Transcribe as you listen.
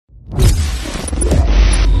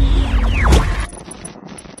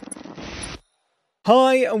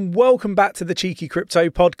Hi and welcome back to the Cheeky Crypto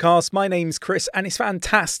Podcast. My name's Chris and it's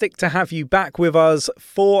fantastic to have you back with us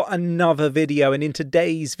for another video. And in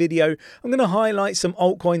today's video, I'm going to highlight some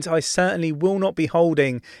altcoins I certainly will not be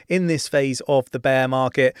holding in this phase of the bear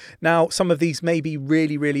market. Now, some of these may be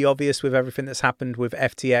really obvious with everything that's happened with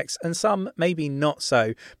FTX and some maybe not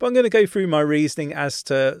so. But I'm going to go through my reasoning as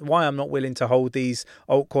to why I'm not willing to hold these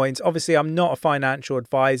altcoins. Obviously, I'm not a financial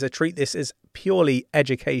advisor. Treat this as purely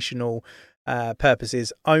educational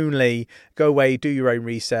purposes only. Go away, do your own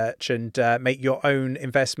research and make your own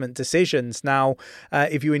investment decisions. Now,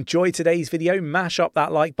 if you enjoyed today's video, mash up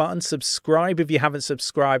that like button, subscribe if you haven't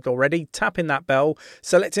subscribed already, tap in that bell,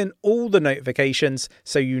 select in all the notifications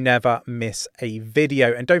so you never miss a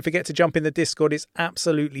video. And don't forget to jump in the Discord. It's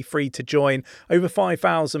absolutely free to join. Over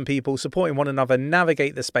 5,000 people supporting one another,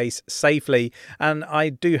 navigate the space safely. And I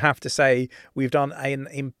do have to say, we've done an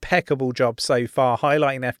impeccable job so far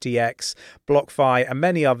highlighting FTX, BlockFi and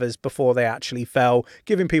many others before they actually fell,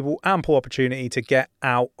 giving people ample opportunity to get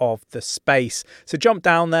out of the space. So jump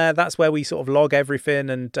down there. That's where we sort of log everything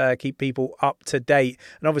and keep people up to date.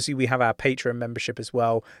 And obviously we have our Patreon membership as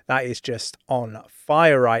well. That is just on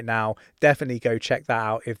fire right now. Definitely go check that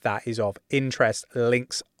out if that is of interest.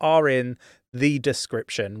 Links are in the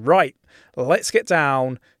description. Right, let's get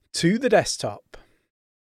down to the desktop.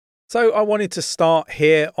 So I wanted to start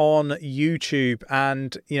here on YouTube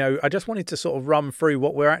and, I just wanted to sort of run through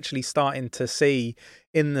what we're actually starting to see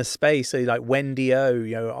in the space. So like Wendy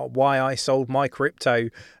O, why I sold my crypto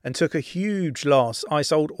and took a huge loss. I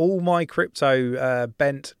sold all my crypto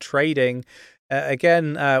bent trading.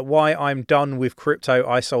 Again, why I'm done with crypto.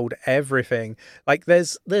 I sold everything. Like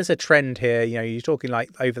there's a trend here, you're talking like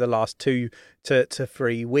over the last 2 to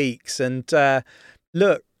 3 weeks. And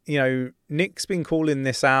look, Nick's been calling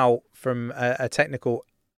this out from a technical,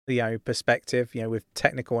 perspective, with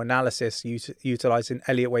technical analysis, utilizing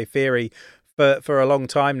Elliott wave theory for a long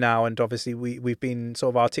time now. And obviously we've been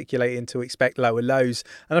sort of articulating to expect lower lows.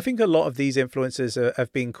 And I think a lot of these influencers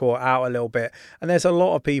have been caught out a little bit. And there's a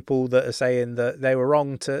lot of people that are saying that they were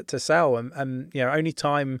wrong to sell. And only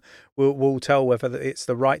time will tell whether it's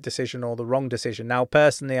the right decision or the wrong decision. Now,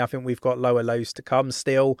 personally, I think we've got lower lows to come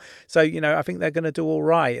still. So, I think they're going to do all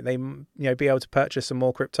right. They, be able to purchase some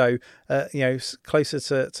more crypto,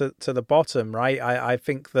 closer to the bottom, right? I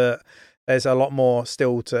think that there's a lot more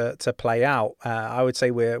still to play out. I would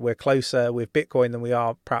say we're closer with Bitcoin than we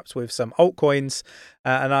are perhaps with some altcoins,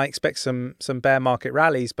 and I expect some bear market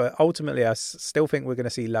rallies. But ultimately, I still think we're going to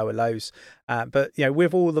see lower lows. But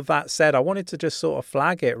with all of that said, I wanted to just sort of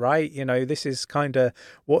flag it, right? This is kind of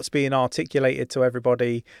what's being articulated to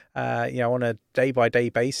everybody, on a day-by-day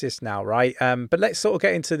basis now, right? But let's sort of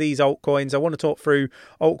get into these altcoins. I want to talk through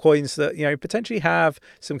altcoins that potentially have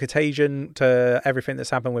some contagion to everything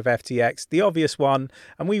that's happened with FTX. The obvious one,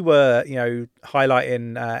 and we were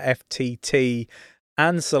highlighting FTT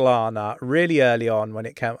and Solana really early on when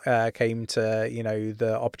it came to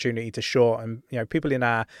the opportunity to short, and people in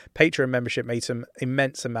our Patreon membership made some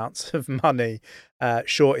immense amounts of money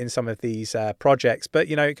shorting some of these projects. But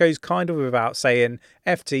it goes kind of without saying,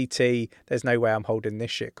 FTT, there's no way I'm holding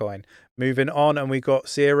this shitcoin. Moving on, and we got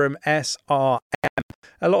Serum SRM.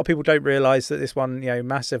 A lot of people don't realize that this one,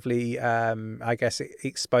 massively, I guess,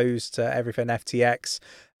 exposed to everything FTX.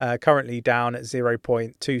 Currently down at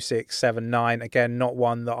 0.2679. Again, not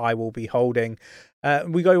one that I will be holding.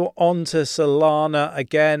 We go on to Solana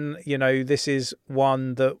again. This is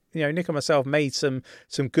one that Nick and myself made some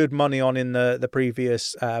good money on in the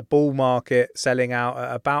previous bull market, selling out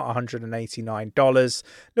at about $189. A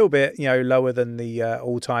little bit lower than the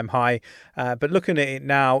all-time high, but looking at it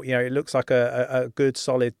now, it looks like a good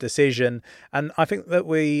solid decision. And I think that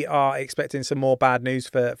we are expecting some more bad news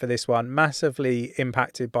for this one. Massively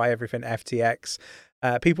impacted by everything FTX.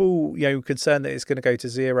 People, concerned that it's going to go to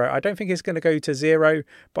zero. I don't think it's going to go to zero,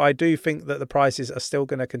 but I do think that the prices are still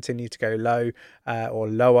going to continue to go low or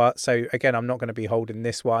lower. So again, I'm not going to be holding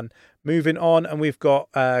this one. Moving on, and we've got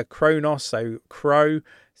Cronos, so CRO.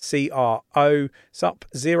 It's up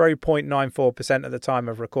 0.94% at the time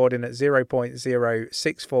of recording at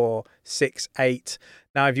 0.06468.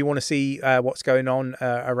 Now, if you want to see what's going on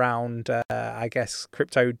around, I guess,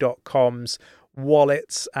 crypto.com's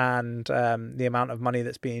wallets and the amount of money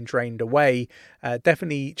that's being drained away,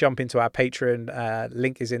 definitely jump into our Patreon.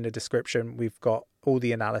 Link is in the description. We've got all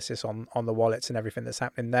the analysis on the wallets and everything that's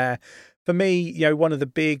happening there. For me, one of the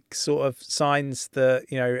big sort of signs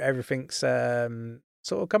that everything's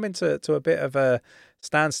sort of coming to a bit of a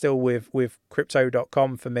standstill with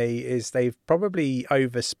crypto.com for me is they've probably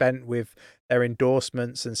overspent with their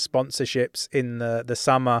endorsements and sponsorships in the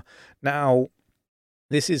summer. Now,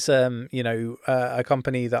 this is a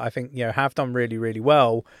company that I think have done really, really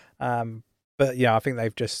well. But yeah, I think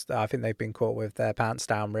they've been caught with their pants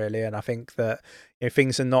down really, and I think that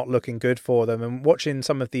things are not looking good for them. And watching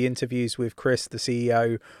some of the interviews with Chris, the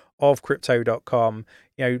CEO of Crypto.com,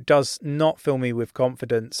 does not fill me with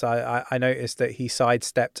confidence. I noticed that he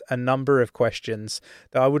sidestepped a number of questions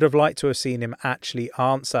that I would have liked to have seen him actually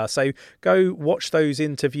answer. So go watch those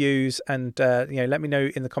interviews and let me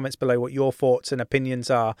know in the comments below what your thoughts and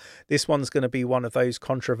opinions are. This one's going to be one of those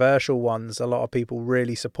controversial ones. A lot of people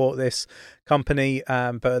really support this company,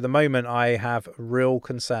 but at the moment I have real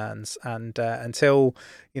concerns, and until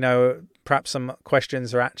perhaps some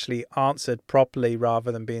questions are actually answered properly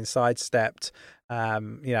rather than being sidestepped,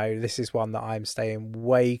 this is one that I'm staying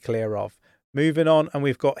way clear of. Moving on, and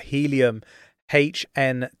we've got Helium,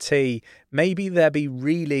 HNT. Maybe they'll be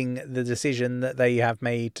reeling the decision that they have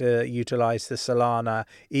made to utilize the Solana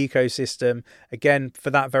ecosystem. Again, for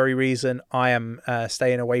that very reason, I am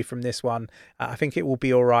staying away from this one. I think it will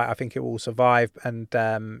be all right. I think it will survive. And,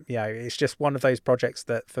 it's just one of those projects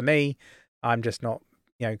that for me, I'm just not,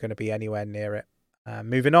 going to be anywhere near it.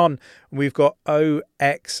 Moving on, we've got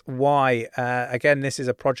OXY. Again, this is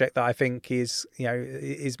a project that I think is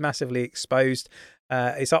massively exposed.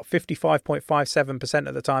 It's up 55.57%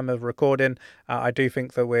 at the time of recording. I do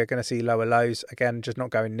think that we're going to see lower lows. Again, just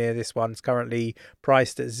not going near this one. It's currently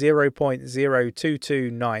priced at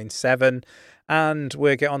 0.02297. And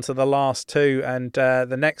we'll get on to the last two. And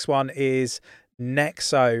the next one is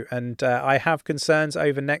Nexo, and I have concerns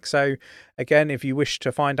over Nexo. Again, if you wish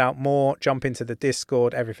to find out more, jump into the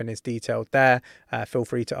Discord. Everything is detailed there. Feel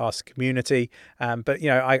free to ask the community. But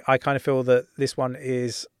I kind of feel that this one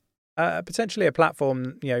is potentially a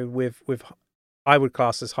platform, with I would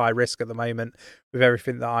class as high risk at the moment with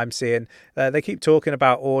everything that I'm seeing. They keep talking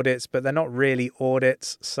about audits, but they're not really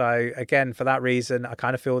audits. So again, for that reason, I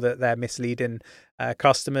kind of feel that they're misleading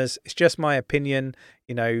customers. It's just my opinion.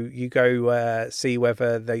 You go see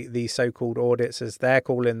whether these so-called audits, as they're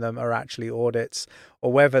calling them, are actually audits,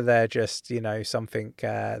 or whether they're just, something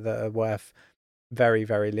that are worth very,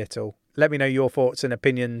 very little. Let me know your thoughts and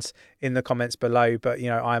opinions in the comments below. But,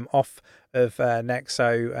 I'm off of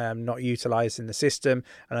Nexo, not utilizing the system,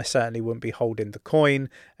 and I certainly wouldn't be holding the coin.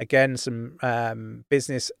 Again, some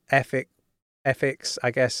business ethics,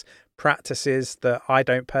 I guess, practices that I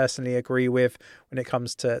don't personally agree with when it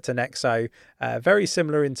comes to Nexo. Very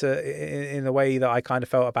similar in the way that I kind of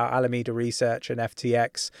felt about Alameda Research and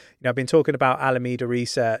FTX. I've been talking about Alameda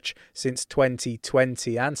Research since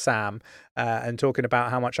 2020, and Sam, and talking about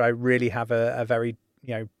how much I really have a very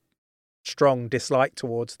strong dislike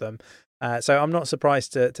towards them. So I'm not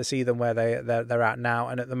surprised to see them where they're at now.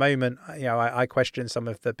 And at the moment, I question some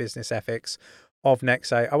of the business ethics of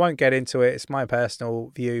Nexo. I won't get into it. It's my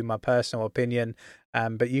personal view, my personal opinion.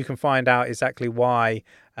 But you can find out exactly why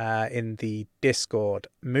in the Discord.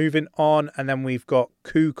 Moving on, and then we've got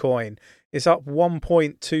KuCoin. It's up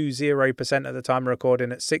 1.20% at the time of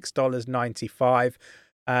recording at $6.95.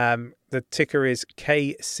 The ticker is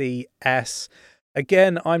KCS.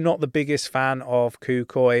 Again, I'm not the biggest fan of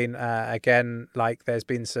KuCoin. Again, there's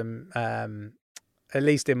been some, at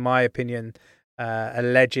least in my opinion,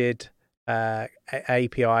 alleged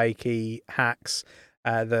API key hacks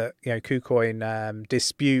that KuCoin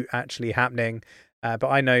dispute actually happening. But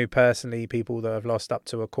I know personally people that have lost up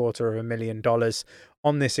to $250,000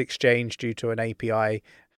 on this exchange due to an API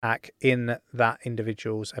hack in that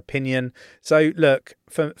individual's opinion. So look,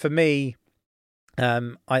 for me,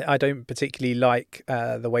 I don't particularly like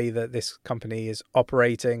the way that this company is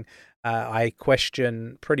operating. I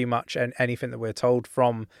question pretty much anything that we're told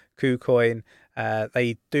from KuCoin.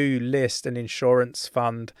 They do list an insurance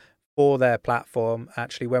fund for their platform.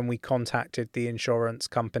 Actually, when we contacted the insurance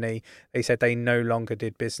company, they said they no longer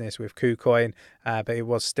did business with KuCoin, but it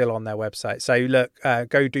was still on their website. So look,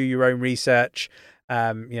 go do your own research.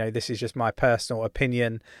 This is just my personal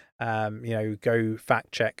opinion. Go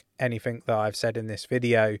fact check anything that I've said in this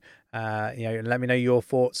video, and let me know your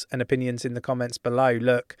thoughts and opinions in the comments below.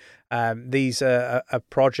 Look, these are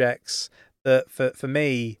projects that for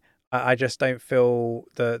me, I just don't feel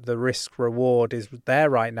the risk reward is there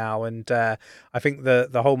right now. And I think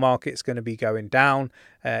the whole market's going to be going down.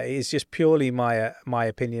 It's just purely my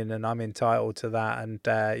opinion, and I'm entitled to that. And,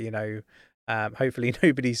 Hopefully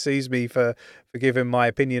nobody sues me for giving my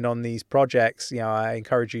opinion on these projects. I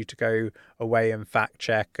encourage you to go away and fact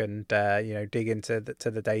check and dig into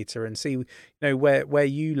the data and see where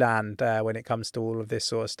you land when it comes to all of this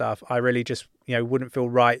sort of stuff. I really just wouldn't feel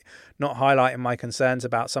right not highlighting my concerns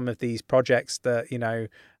about some of these projects that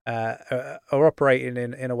are operating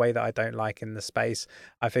in a way that I don't like in the space.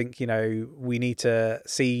 I think we need to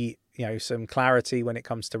see some clarity when it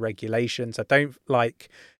comes to regulations. I don't like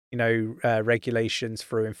regulations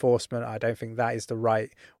through enforcement. I don't think that is the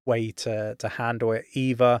right way to handle it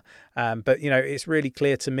either. But it's really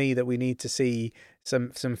clear to me that we need to see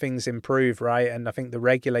some things improve, right? And I think the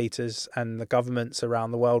regulators and the governments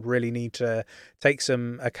around the world really need to take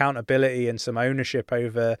some accountability and some ownership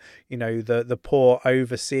over the poor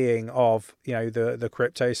overseeing of the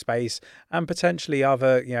crypto space and potentially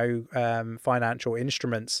other financial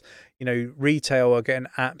instruments. Retail are getting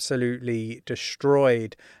absolutely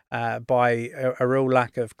destroyed by a real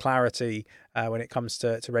lack of clarity when it comes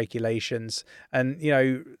to regulations. And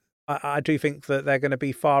I do think that they're going to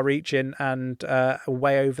be far-reaching and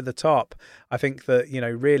way over the top. I think that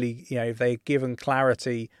really if they're given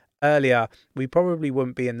clarity earlier, we probably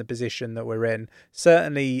wouldn't be in the position that we're in.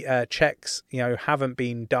 Certainly checks haven't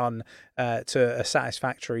been done to a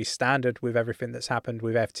satisfactory standard with everything that's happened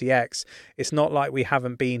with FTX. It's not like we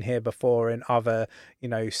haven't been here before in other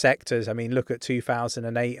sectors. I mean, look at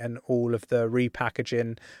 2008 and all of the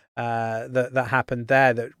repackaging that happened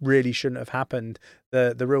there that really shouldn't have happened.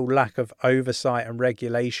 The real lack of oversight and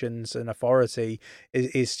regulations and authority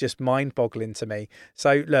is just mind-boggling to me.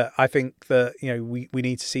 So look, I think that we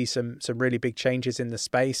need to see some really big changes in the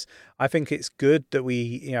space. I think it's good that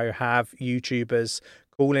we have YouTubers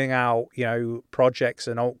calling out projects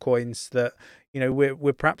and altcoins that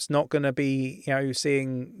we're perhaps not going to be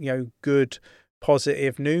seeing good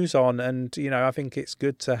positive news on, and I think it's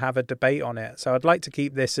good to have a debate on it. So I'd like to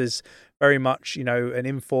keep this as very much an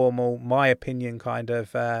informal, my opinion kind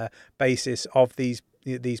of basis of these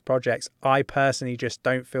projects. I personally just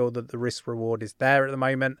don't feel that the risk reward is there at the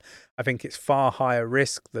moment. I think it's far higher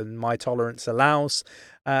risk than my tolerance allows,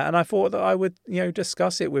 and I thought that I would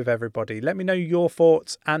discuss it with everybody. Let me know your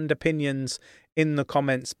thoughts and opinions in the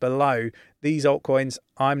comments below. These altcoins,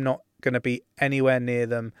 I'm not going to be anywhere near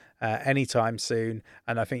them anytime soon,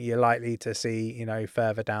 and I think you're likely to see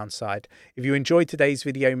further downside. If you enjoyed today's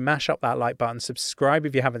video, mash up that like button, subscribe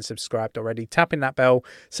if you haven't subscribed already, tapping that bell,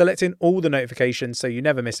 selecting all the notifications so you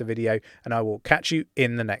never miss a video, and I will catch you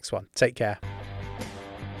in the next one. Take care.